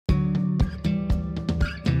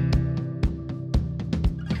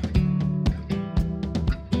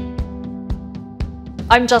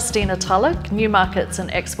I'm Justina Tulloch, New Markets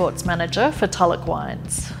and Exports Manager for Tulloch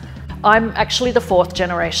Wines. I'm actually the fourth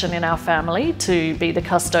generation in our family to be the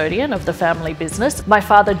custodian of the family business. My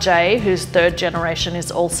father Jay, whose third generation,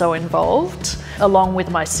 is also involved, along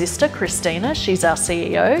with my sister Christina. She's our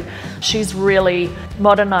CEO. She's really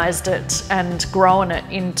modernised it and grown it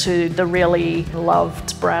into the really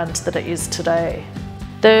loved brand that it is today.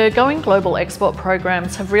 The Going Global export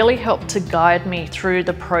programs have really helped to guide me through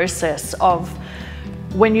the process of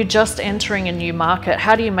when you're just entering a new market,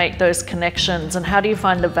 how do you make those connections and how do you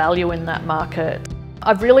find the value in that market?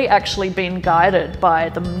 I've really actually been guided by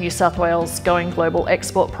the New South Wales Going Global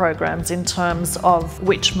export programs in terms of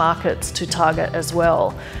which markets to target as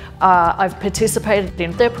well. I've participated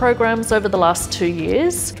in their programs over the last 2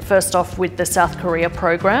 years, first off with the South Korea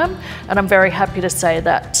program, and I'm very happy to say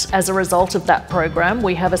that as a result of that program,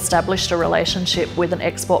 we have established a relationship with an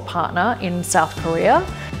export partner in South Korea.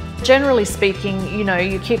 Generally speaking,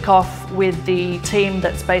 you kick off with the team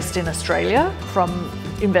that's based in Australia from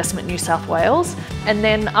Investment New South Wales, and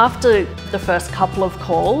then after the first couple of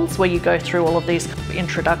calls where you go through all of these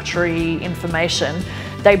introductory information,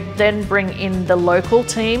 they then bring in the local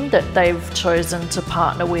team that they've chosen to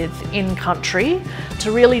partner with in country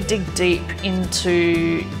to really dig deep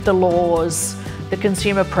into the laws, the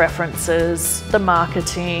consumer preferences, the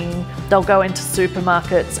marketing. They'll go into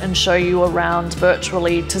supermarkets and show you around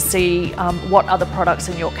virtually to see what other products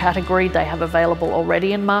in your category they have available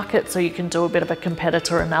already in market, so you can do a bit of a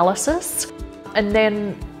competitor analysis. And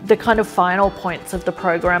then the kind of final points of the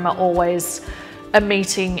program are always a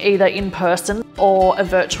meeting either in person or a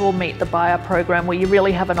virtual Meet the Buyer program where you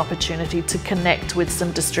really have an opportunity to connect with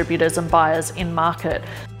some distributors and buyers in market.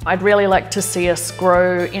 I'd really like to see us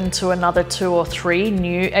grow into another 2 or 3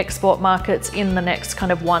 new export markets in the next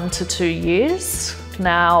kind of 1 to 2 years.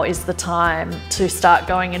 Now is the time to start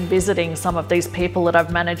going and visiting some of these people that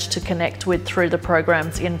I've managed to connect with through the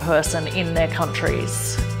programs in person in their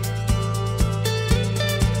countries.